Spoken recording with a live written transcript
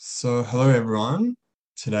Hello everyone.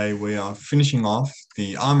 Today we are finishing off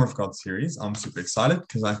the Armor of God series. I'm super excited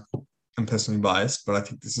because I am personally biased, but I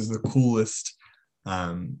think this is the coolest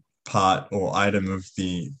part or item of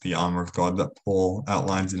the Armor of God that Paul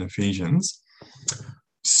outlines in Ephesians.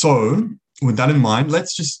 So, with that in mind,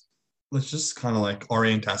 let's just kind of like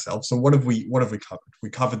orient ourselves. So, what have we covered?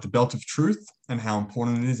 We covered the belt of truth and how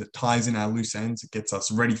important it is. It ties in our loose ends. It gets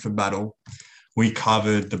us ready for battle. We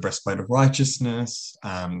covered the breastplate of righteousness,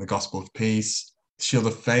 the gospel of peace, shield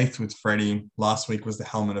of faith with Freddie. Last week was the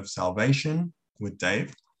helmet of salvation with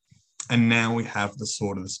Dave. And now we have the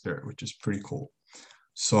sword of the spirit, which is pretty cool.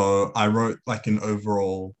 So I wrote like an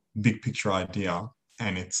overall big picture idea,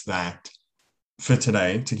 and it's that for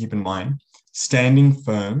today, to keep in mind, standing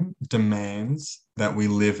firm demands that we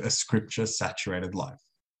live a scripture saturated life.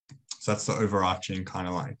 So that's the overarching kind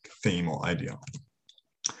of like theme or idea.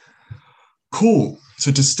 Cool.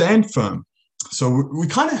 So to stand firm. So we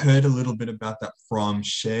kind of heard a little bit about that from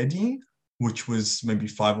Shadi, which was maybe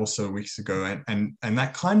 5 or so weeks ago. And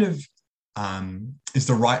that kind of is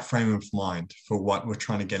the right frame of mind for what we're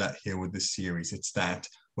trying to get at here with this series. It's that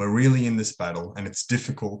we're really in this battle and it's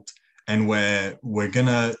difficult and we're going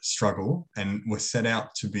to struggle and we're set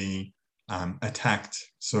out to be attacked.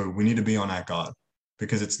 So we need to be on our guard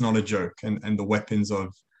because it's not a joke. And the weapons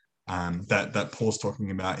of that Paul's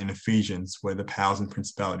talking about in Ephesians, where the powers and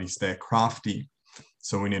principalities, they're crafty.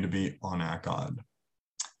 So we need to be on our guard.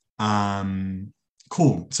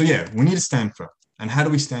 Cool. So yeah, we need to stand firm. And how do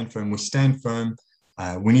we stand firm? We stand firm.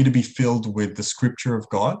 We need to be filled with the scripture of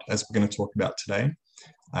God, as we're going to talk about today.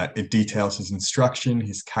 It details his instruction,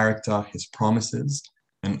 his character, his promises,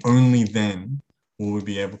 and only then will we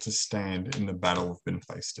be able to stand in the battle we've been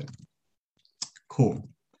placed in. Cool.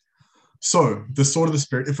 So the sword of the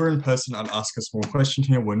spirit, if we're in person, I'd ask a small question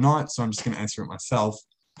here. We're not, so I'm just going to answer it myself.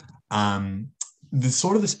 The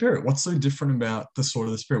sword of the spirit, what's so different about the sword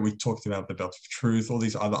of the spirit? We talked about the belt of truth, all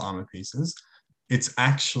these other armor pieces. It's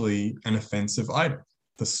actually an offensive item.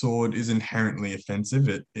 The sword is inherently offensive.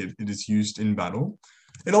 It is used in battle.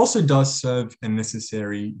 It also does serve a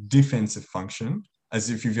necessary defensive function,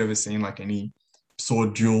 as if you've ever seen like any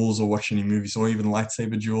sword duels or watch any movies or even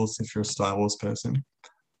lightsaber duels if you're a Star Wars person.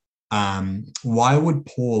 Why would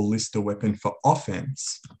Paul list a weapon for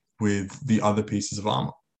offense with the other pieces of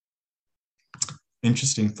armor?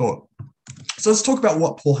 Interesting thought. So let's talk about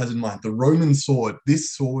what Paul has in mind. The Roman sword.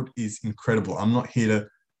 This sword is incredible. I'm not here to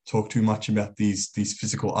talk too much about these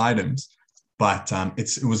physical items, but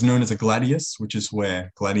it was known as a gladius, which is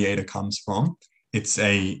where gladiator comes from. It's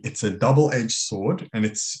a double-edged sword, and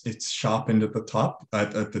it's sharpened at the top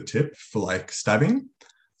at the tip for like stabbing.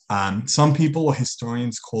 Some people or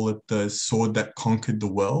historians call it the sword that conquered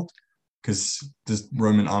the world because the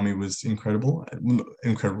Roman army was incredible.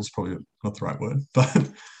 Incredible is probably not the right word, but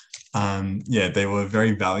yeah, they were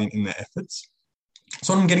very valiant in their efforts.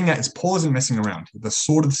 So what I'm getting at is Paul isn't messing around. The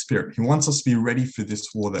sword of the spirit. He wants us to be ready for this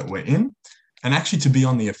war that we're in and actually to be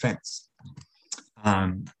on the offense.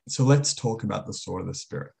 So let's talk about the sword of the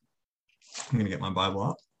spirit. I'm going to get my Bible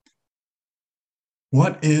up.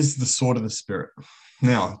 What is the sword of the spirit?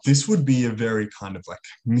 Now, this would be a very kind of like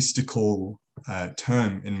mystical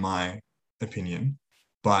term in my opinion,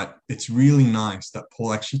 but it's really nice that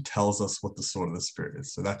Paul actually tells us what the sword of the spirit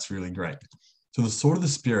is. So that's really great. So the sword of the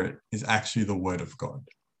spirit is actually the word of God.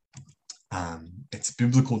 It's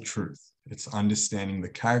biblical truth. It's understanding the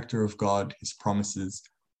character of God, his promises,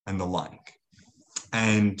 and the like.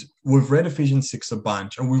 And we've read Ephesians 6 a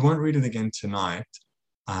bunch, and we won't read it again tonight.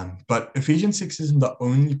 But Ephesians 6 isn't the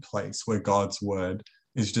only place where God's word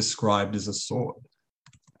is described as a sword.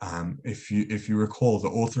 If you recall, the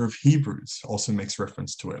author of Hebrews also makes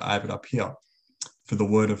reference to it. I have it up here. For the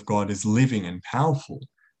word of God is living and powerful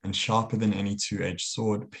and sharper than any two-edged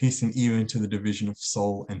sword, piercing even to the division of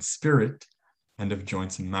soul and spirit and of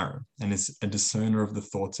joints and marrow, and is a discerner of the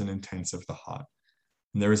thoughts and intents of the heart.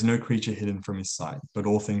 And there is no creature hidden from his sight, but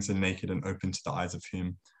all things are naked and open to the eyes of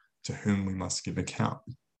him to whom we must give account.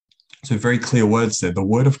 So very clear words there. The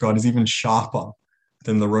word of God is even sharper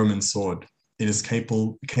than the Roman sword. It is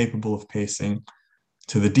capable of piercing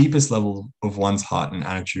to the deepest level of one's heart and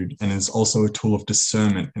attitude, and is also a tool of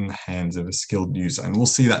discernment in the hands of a skilled user. And we'll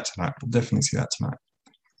see that tonight. We'll definitely see that tonight.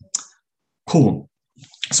 Cool.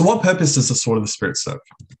 So what purpose does the sword of the spirit serve?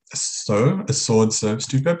 So a sword serves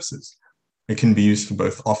two purposes. It can be used for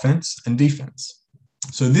both offense and defense.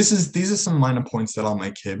 So these are some minor points that I'll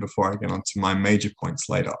make here before I get on to my major points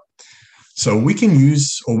later. So we can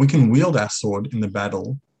wield our sword in the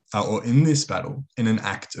battle or in this battle in an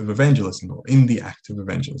act of evangelism or in the act of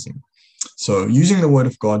evangelism. So using the word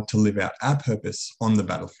of God to live out our purpose on the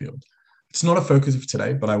battlefield. It's not a focus of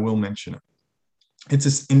today, but I will mention it.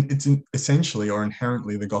 Essentially or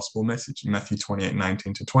inherently the gospel message in Matthew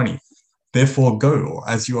 28:19-20. Therefore, go, or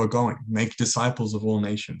as you are going, make disciples of all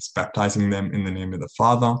nations, baptizing them in the name of the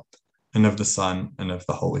Father and of the Son and of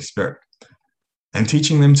the Holy Spirit, and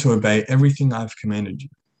teaching them to obey everything I've commanded you.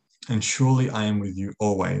 And surely I am with you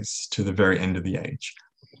always to the very end of the age.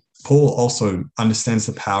 Paul also understands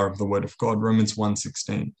the power of the word of God, Romans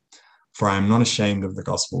 1:16. For I am not ashamed of the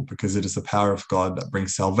gospel, because it is the power of God that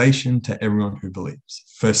brings salvation to everyone who believes,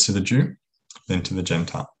 first to the Jew, then to the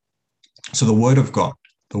Gentile. So the word of God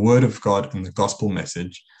and the gospel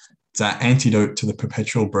message, it's our antidote to the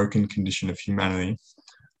perpetual broken condition of humanity.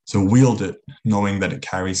 So wield it, knowing that it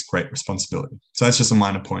carries great responsibility. So that's just a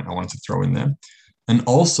minor point I wanted to throw in there. And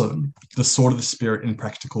also, the sword of the Spirit in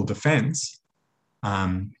practical defense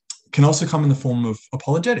can also come in the form of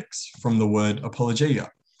apologetics, from the word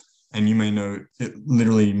apologia. And you may know it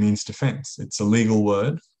literally means defense. It's a legal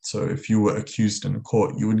word. So if you were accused in a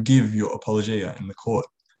court, you would give your apologia in the court.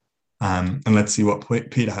 And let's see what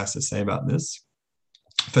Peter has to say about this.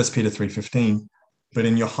 1 Peter 3:15, but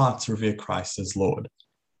in your hearts revere Christ as Lord.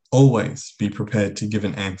 Always be prepared to give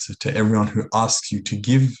an answer to everyone who asks you to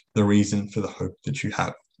give the reason for the hope that you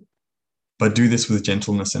have. But do this with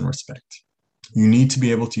gentleness and respect. You need to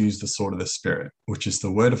be able to use the sword of the Spirit, which is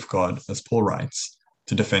the word of God, as Paul writes,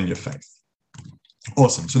 to defend your faith.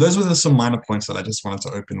 Awesome. So those were some minor points that I just wanted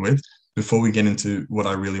to open with before we get into what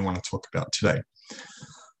I really want to talk about today.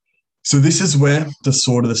 So this is where the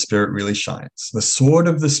sword of the Spirit really shines. The sword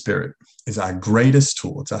of the Spirit is our greatest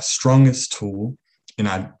tool. It's our strongest tool in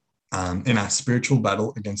our spiritual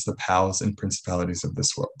battle against the powers and principalities of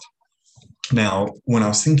this world. Now, when I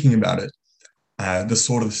was thinking about it, the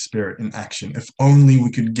sword of the Spirit in action, if only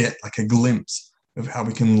we could get like a glimpse of how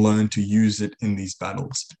we can learn to use it in these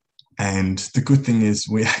battles. And the good thing is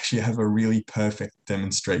we actually have a really perfect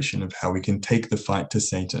demonstration of how we can take the fight to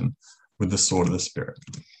Satan with the sword of the Spirit.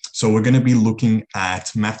 So we're going to be looking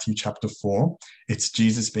at Matthew chapter 4. It's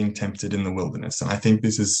Jesus being tempted in the wilderness. And I think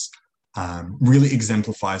this is really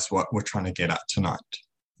exemplifies what we're trying to get at tonight.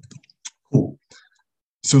 Cool.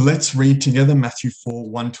 So let's read together Matthew 4,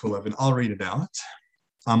 1-11. I'll read it out.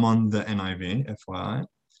 I'm on the NIV, FYI.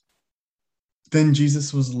 Then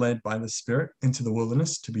Jesus was led by the Spirit into the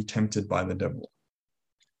wilderness to be tempted by the devil.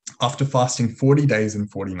 After fasting 40 days and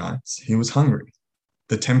 40 nights, he was hungry.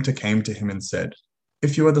 The tempter came to him and said,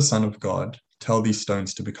 "If you are the Son of God, tell these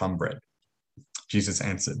stones to become bread." Jesus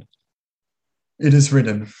answered, "It is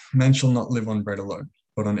written, man shall not live on bread alone,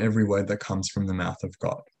 but on every word that comes from the mouth of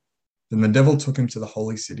God." Then the devil took him to the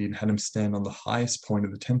holy city and had him stand on the highest point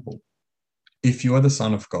of the temple. "If you are the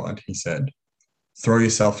Son of God," he said, "throw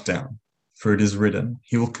yourself down, for it is written,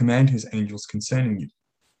 he will command his angels concerning you,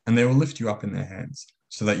 and they will lift you up in their hands,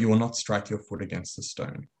 so that you will not strike your foot against a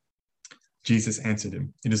stone." Jesus answered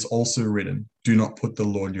him, "It is also written, do not put the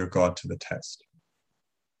Lord your God to the test."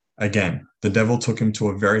 Again, the devil took him to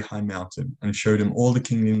a very high mountain and showed him all the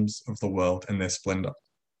kingdoms of the world and their splendor.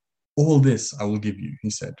 "All this I will give you," he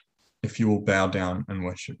said, "if you will bow down and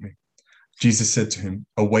worship me." Jesus said to him,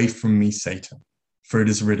 "Away from me, Satan, for it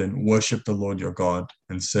is written, worship the Lord your God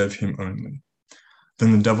and serve him only."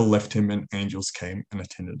 Then the devil left him and angels came and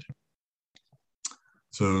attended him.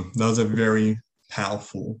 So that was a very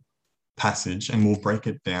powerful passage, and we'll break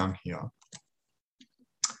it down here.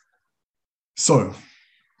 So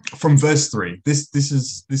from verse 3, this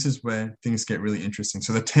is where things get really interesting.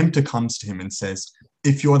 So the tempter comes to him and says,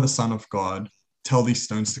 "If you are the Son of God, tell these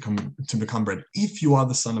stones to become bread." If you are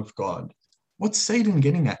the Son of God. What's Satan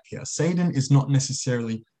getting at here? Satan is not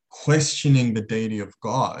necessarily questioning the deity of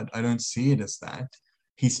God. I don't see it as that.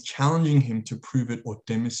 He's challenging him to prove it or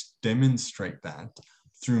demonstrate that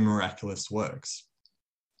through miraculous works.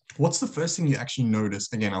 What's the first thing you actually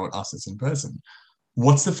notice? Again, I would ask this in person.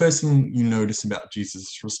 What's the first thing you notice about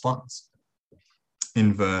Jesus' response?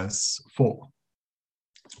 In verse 4.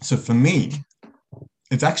 So for me,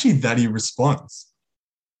 it's actually that he responds.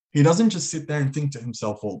 He doesn't just sit there and think to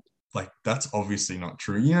himself, well, like, that's obviously not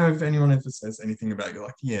true. You know, if anyone ever says anything about you,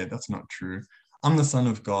 like, yeah, that's not true. I'm the Son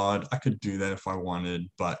of God. I could do that if I wanted.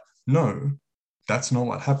 But no, that's not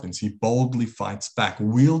what happens. He boldly fights back,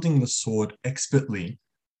 wielding the sword expertly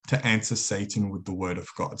to answer Satan with the word of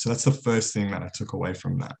God. So that's the first thing that I took away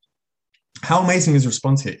from that. How amazing is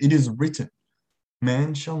response here? It is written,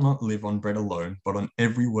 man shall not live on bread alone, but on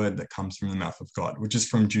every word that comes from the mouth of God, which is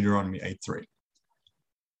from Deuteronomy 8:3.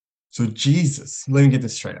 So Jesus, let me get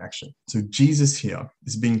this straight, actually. So Jesus here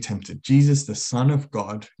is being tempted. Jesus, the Son of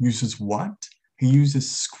God, uses what? He uses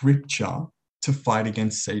scripture to fight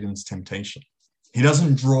against Satan's temptation. He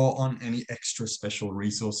doesn't draw on any extra special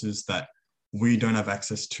resources that we don't have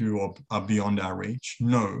access to or are beyond our reach.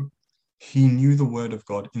 No, he knew the word of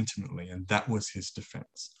God intimately, and that was his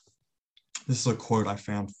defense. This is a quote I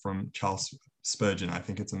found from Charles Spurgeon. I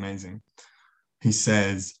think it's amazing. He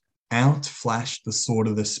says, "Out flashed the sword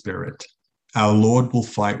of the Spirit. Our Lord will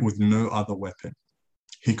fight with no other weapon.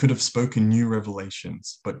 He could have spoken new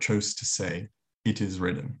revelations, but chose to say, 'It is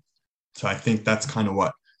written.'" So I think that's kind of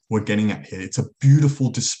what we're getting at here. It's a beautiful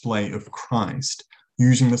display of Christ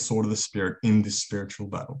using the sword of the Spirit in this spiritual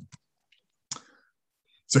battle.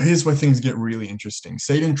 So here's where things get really interesting.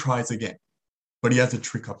 Satan tries again, but he has a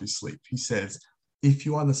trick up his sleeve. He says, "If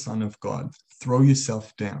you are the Son of God, throw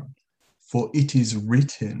yourself down, for it is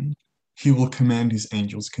written, he will command his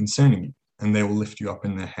angels concerning you, and they will lift you up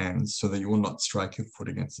in their hands so that you will not strike your foot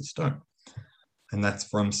against a stone." And that's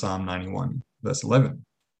from Psalm 91, verse 11.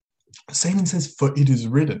 Satan says, "For it is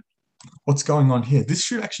written." What's going on here? This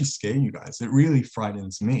should actually scare you guys. It really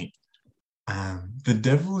frightens me. The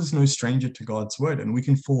devil is no stranger to God's word, and we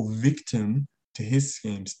can fall victim to his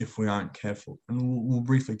schemes if we aren't careful. And we'll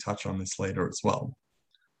briefly touch on this later as well.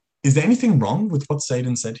 Is there anything wrong with what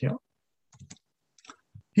Satan said here?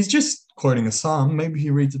 He's just quoting a psalm. Maybe he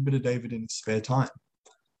reads a bit of David in his spare time.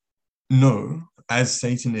 No, as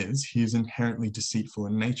Satan is, he is inherently deceitful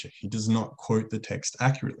in nature. He does not quote the text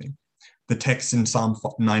accurately. The text in Psalm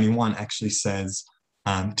 91 actually says,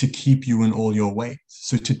 to keep you in all your ways.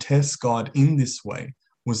 So to test God in this way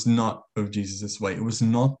was not of Jesus' way. It was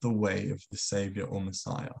not the way of the Savior or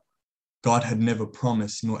Messiah. God had never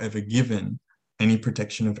promised nor ever given any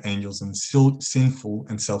protection of angels in sinful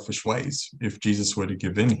and selfish ways if Jesus were to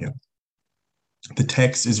give in here. The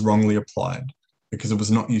text is wrongly applied because it was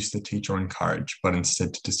not used to teach or encourage, but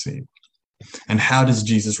instead to deceive. And how does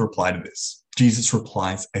Jesus reply to this? Jesus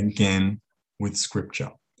replies again with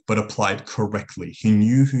scripture, but applied correctly. He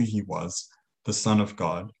knew who he was, the Son of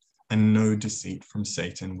God, and no deceit from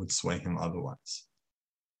Satan would sway him otherwise.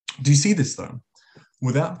 Do you see this though?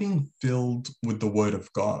 Without being filled with the word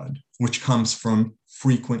of God, which comes from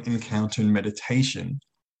frequent encounter and meditation,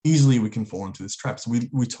 easily we can fall into this trap. So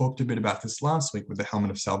we talked a bit about this last week with the helmet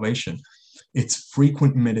of salvation. It's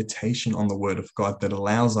frequent meditation on the word of God that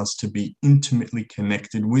allows us to be intimately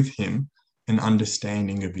connected with him and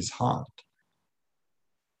understanding of his heart.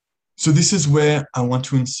 So this is where I want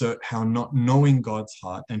to insert how not knowing God's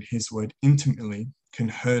heart and his word intimately can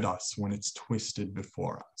hurt us when it's twisted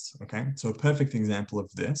before us, okay? So a perfect example of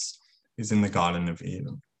this is in the Garden of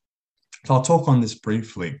Eden. So I'll talk on this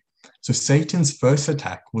briefly. So Satan's first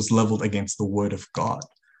attack was leveled against the word of God.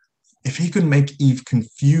 If he could make Eve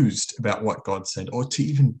confused about what God said, or to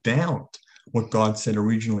even doubt what God said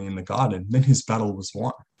originally in the garden, then his battle was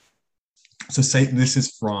won. So Satan, this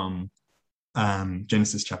is from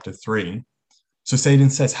Genesis chapter 3. So Satan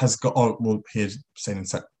says, has God, oh, well, here's Satan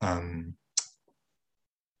said,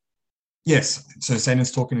 yes, so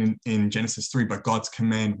Satan's talking in Genesis 3, but God's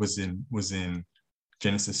command was in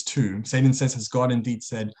Genesis 2. Satan says, has God indeed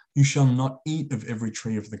said, you shall not eat of every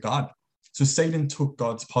tree of the garden? So Satan took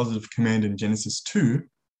God's positive command in Genesis 2,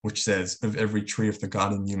 which says, of every tree of the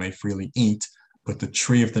garden you may freely eat, but the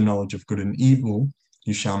tree of the knowledge of good and evil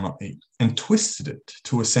you shall not eat, and twisted it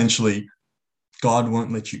to essentially, God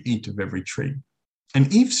won't let you eat of every tree.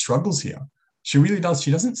 And Eve struggles here. She really does. She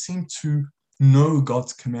doesn't seem to know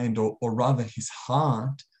God's command, or rather his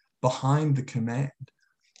heart behind the command.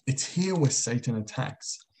 It's here where Satan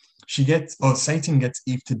attacks. Satan gets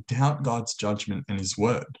Eve to doubt God's judgment and his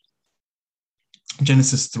word.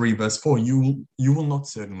 Genesis 3 verse 4, you will not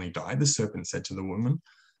certainly die, the serpent said to the woman,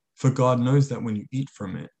 for God knows that when you eat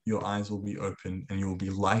from it, your eyes will be opened and you will be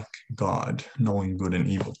like God, knowing good and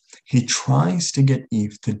evil. He tries to get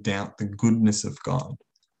Eve to doubt the goodness of God.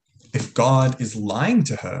 If God is lying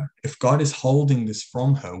to her, if God is holding this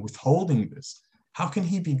from her, withholding this, how can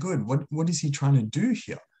he be good? What is he trying to do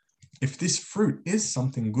here? If this fruit is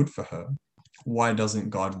something good for her, why doesn't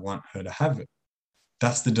God want her to have it?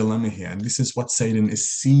 That's the dilemma here. And this is what Satan is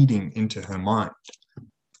seeding into her mind.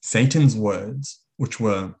 Satan's words, which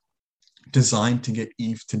were designed to get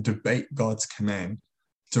Eve to debate God's command,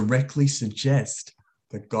 directly suggest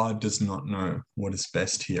that God does not know what is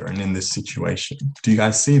best here and in this situation. Do you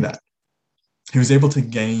guys see that? He was able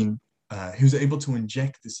to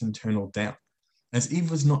inject this internal doubt, as Eve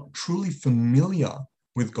was not truly familiar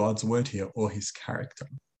with God's word here or his character.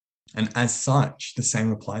 And as such, the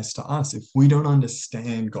same applies to us. If we don't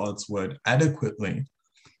understand God's word adequately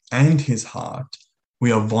and his heart,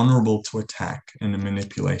 we are vulnerable to attack and a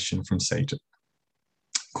manipulation from Satan.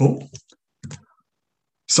 Cool?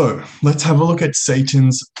 So let's have a look at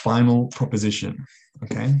Satan's final proposition.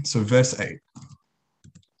 Okay, so verse 8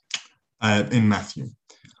 in Matthew.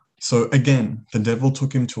 So again, the devil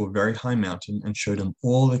took him to a very high mountain and showed him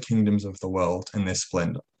all the kingdoms of the world and their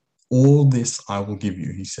splendor. All this I will give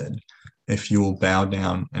you, he said, if you will bow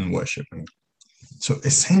down and worship me. So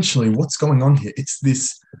essentially, what's going on here? It's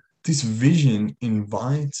this vision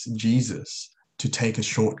invites Jesus to take a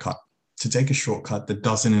shortcut, that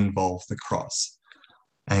doesn't involve the cross.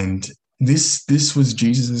 And this was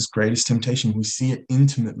Jesus's greatest temptation. We see it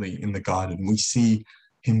intimately in the garden. We see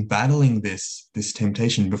him battling this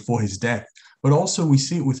temptation before his death, but also we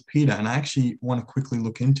see it with Peter. And I actually want to quickly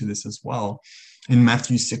look into this as well in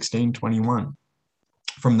Matthew 16:21.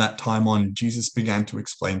 From that time on, Jesus began to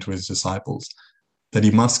explain to his disciples that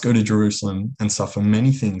he must go to Jerusalem and suffer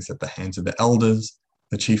many things at the hands of the elders,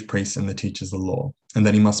 the chief priests, and the teachers of the law, and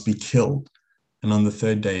that he must be killed, and on the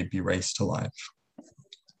third day be raised to life.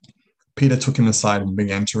 Peter took him aside and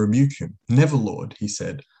began to rebuke him. "Never, Lord," he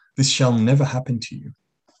said, "this shall never happen to you."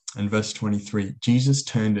 And verse 23, Jesus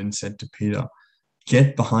turned and said to Peter,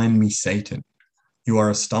 "Get behind me, Satan. You are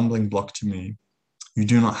a stumbling block to me. You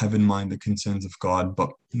do not have in mind the concerns of God,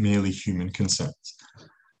 but merely human concerns."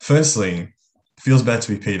 Firstly, it feels bad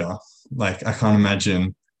to be Peter. Like, I can't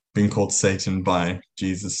imagine being called Satan by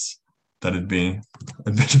Jesus. That'd be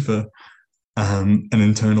a bit of an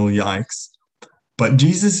internal yikes. But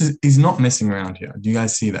Jesus is not messing around here. Do you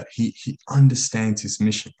guys see that? He understands his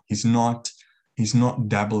mission. He's not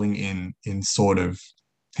dabbling in sort of,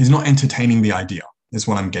 he's not entertaining the idea, is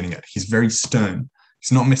what I'm getting at. He's very stern.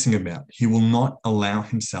 He's not messing about. He will not allow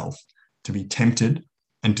himself to be tempted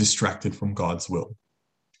and distracted from God's will.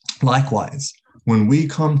 Likewise, when we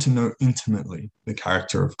come to know intimately the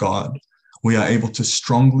character of God, we are able to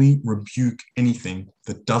strongly rebuke anything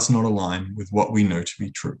that does not align with what we know to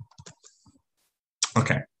be true.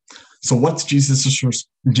 Okay, so what's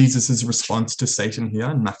Jesus's response to Satan here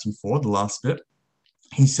in Matthew 4, the last bit?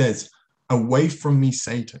 He says, "Away from me,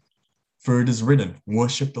 Satan, for it is written,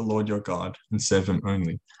 worship the Lord your God and serve him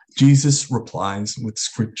only." Jesus replies with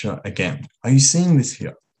scripture again. Are you seeing this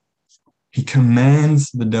here? He commands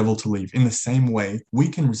the devil to leave. In the same way, we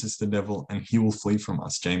can resist the devil and he will flee from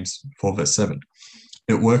us, James 4, verse 7.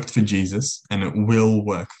 It worked for Jesus and it will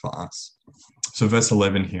work for us. So verse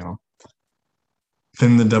 11 here.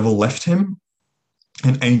 Then the devil left him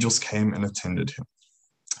and angels came and attended him.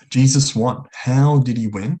 Jesus won. How did he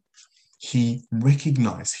win? He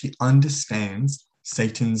recognized, he understands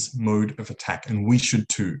Satan's mode of attack, and we should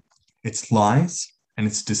too. It's lies and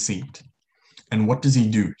it's deceit. And what does he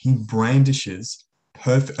do? He brandishes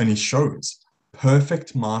and he shows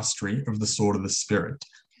perfect mastery of the sword of the Spirit.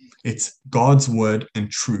 It's God's word and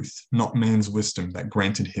truth, not man's wisdom, that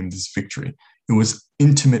granted him this victory. It was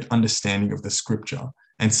intimate understanding of the scripture,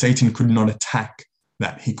 and Satan could not attack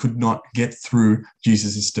that. He could not get through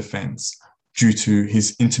Jesus' defense due to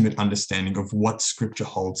his intimate understanding of what scripture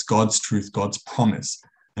holds, God's truth, God's promise,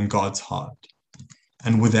 and God's heart.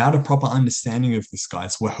 And without a proper understanding of this,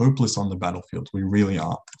 guys, we're hopeless on the battlefield. We really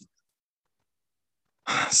are.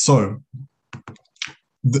 So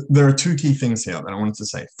there are two key things here that I wanted to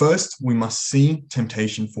say. First, we must see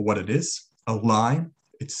temptation for what it is, a lie.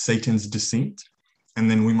 It's Satan's deceit. And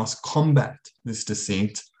then we must combat this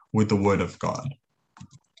deceit with the word of God.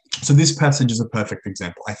 So this passage is a perfect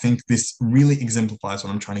example. I think this really exemplifies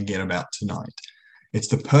what I'm trying to get about tonight. It's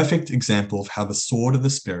the perfect example of how the sword of the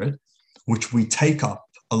Spirit, which we take up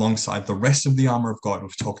alongside the rest of the armor of God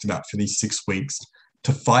we've talked about for these 6 weeks,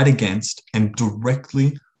 to fight against and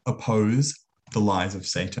directly oppose the lies of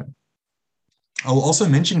Satan. I'll also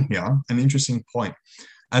mention here an interesting point.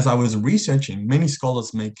 As I was researching, many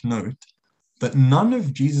scholars make note that none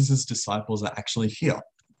of Jesus's disciples are actually here.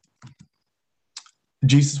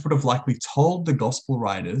 Jesus would have likely told the gospel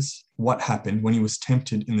writers what happened when he was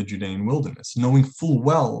tempted in the Judean wilderness, knowing full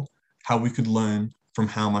well how we could learn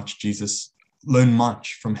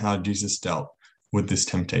much from how Jesus dealt with this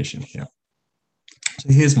temptation here. So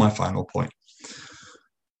here's my final point.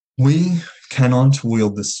 We cannot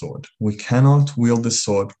wield this sword. We cannot wield this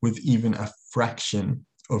sword with even a fraction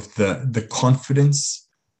of the confidence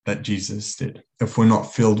that Jesus did if we're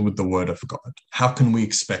not filled with the word of God. How can we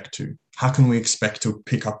expect to? How can we expect to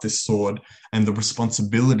pick up this sword and the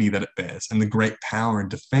responsibility that it bears and the great power and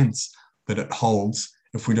defense that it holds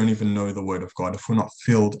if we don't even know the word of God, if we're not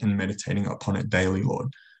filled and meditating upon it daily,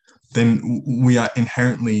 Lord? Then we are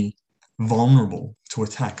inherently vulnerable to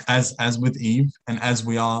attack, as with Eve, and as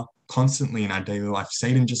we are constantly in our daily life.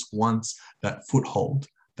 Satan just wants that foothold,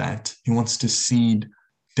 that he wants to seed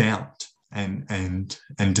doubt and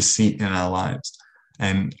deceit in our lives.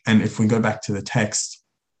 And if we go back to the text,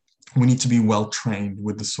 we need to be well trained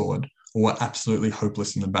with the sword, or we're absolutely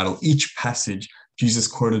hopeless in the battle. Each passage Jesus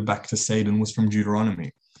quoted back to Satan was from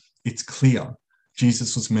Deuteronomy. It's clear.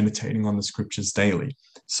 Jesus was meditating on the scriptures daily.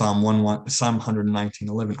 Psalm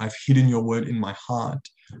 119:11, I've hidden your word in my heart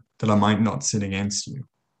that I might not sin against you.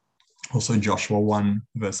 Also Joshua 1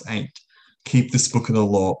 verse 8, keep this book of the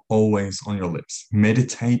law always on your lips.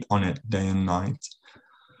 Meditate on it day and night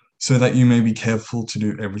so that you may be careful to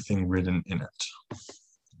do everything written in it.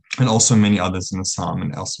 And also many others in the Psalm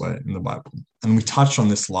and elsewhere in the Bible. And we touched on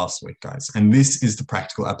this last week, guys. And this is the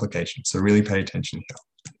practical application. So really pay attention here.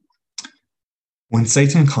 When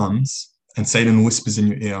Satan comes and Satan whispers in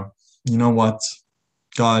your ear, you know what,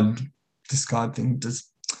 God, this God thing,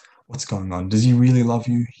 what's going on? Does he really love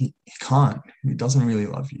you? He can't. He doesn't really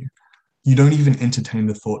love you. You don't even entertain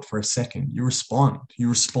the thought for a second. You respond. You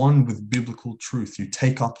respond with biblical truth. You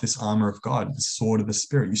take up this armor of God, the sword of the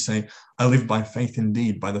Spirit. You say, I live by faith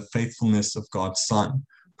indeed, by the faithfulness of God's Son,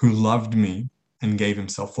 who loved me and gave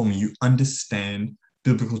himself for me. You understand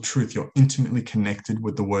biblical truth. You're intimately connected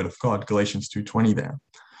with the word of God. Galatians 2:20 there.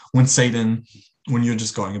 When you're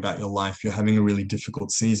just going about your life, you're having a really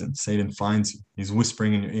difficult season, Satan finds you. He's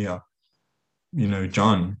whispering in your ear,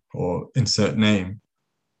 John, or insert name.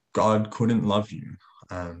 God couldn't love you.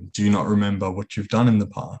 Do you not remember what you've done in the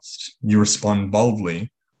past? You respond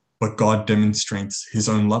boldly, but God demonstrates his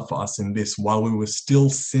own love for us in this. While we were still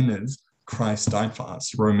sinners, Christ died for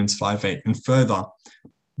us, Romans 5:8. And further,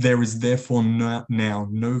 there is therefore now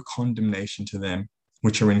no condemnation to them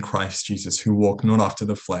which are in Christ Jesus, who walk not after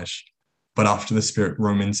the flesh, but after the Spirit,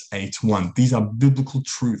 Romans 8:1. These are biblical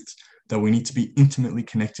truths that we need to be intimately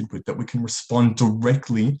connected with, that we can respond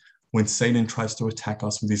directly when Satan tries to attack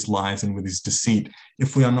us with his lies and with his deceit.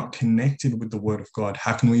 If we are not connected with the word of God,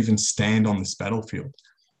 how can we even stand on this battlefield?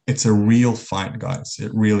 It's a real fight, guys.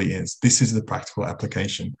 It really is. This is the practical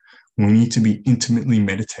application. We need to be intimately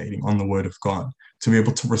meditating on the word of God to be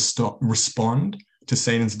able to respond to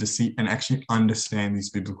Satan's deceit and actually understand these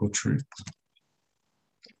biblical truths.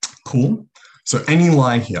 Cool. So any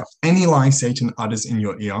lie here, any lie Satan utters in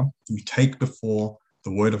your ear, you take before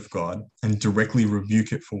the word of God and directly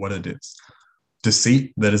rebuke it for what it is.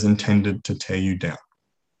 Deceit that is intended to tear you down.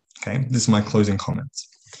 Okay, this is my closing comments.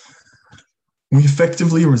 We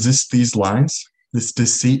effectively resist these lies, this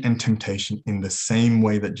deceit and temptation in the same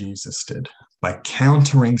way that Jesus did, by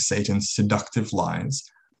countering Satan's seductive lies,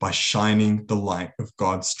 by shining the light of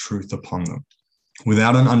God's truth upon them.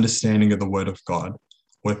 Without an understanding of the word of God,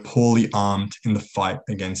 we're poorly armed in the fight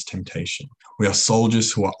against temptation. We are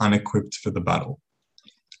soldiers who are unequipped for the battle.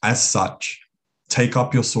 As such, take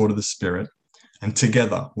up your sword of the Spirit, and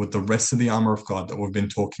together with the rest of the armor of God that we've been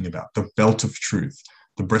talking about, the belt of truth,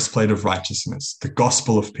 the breastplate of righteousness, the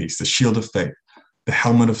gospel of peace, the shield of faith, the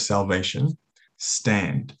helmet of salvation,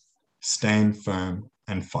 stand firm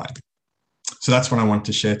and fight. So that's what I want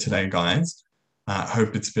to share today, guys. I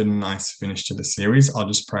hope it's been a nice finish to the series. I'll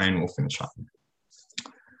just pray and we'll finish up.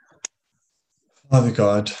 Father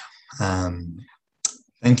God,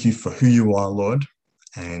 thank you for who you are, Lord.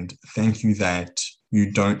 And thank you that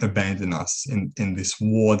you don't abandon us in this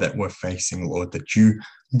war that we're facing, Lord, that you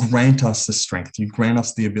grant us the strength, you grant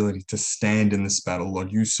us the ability to stand in this battle,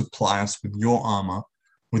 Lord. You supply us with your armor,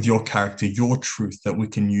 with your character, your truth that we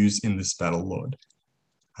can use in this battle, Lord.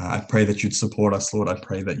 I pray that you'd support us, Lord. I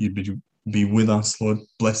pray that you'd be with us, Lord.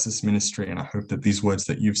 Bless this ministry, and I hope that these words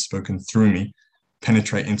that you've spoken through me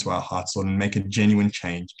penetrate into our hearts, Lord, and make a genuine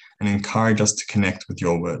change and encourage us to connect with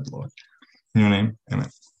your word, Lord. In your name, amen.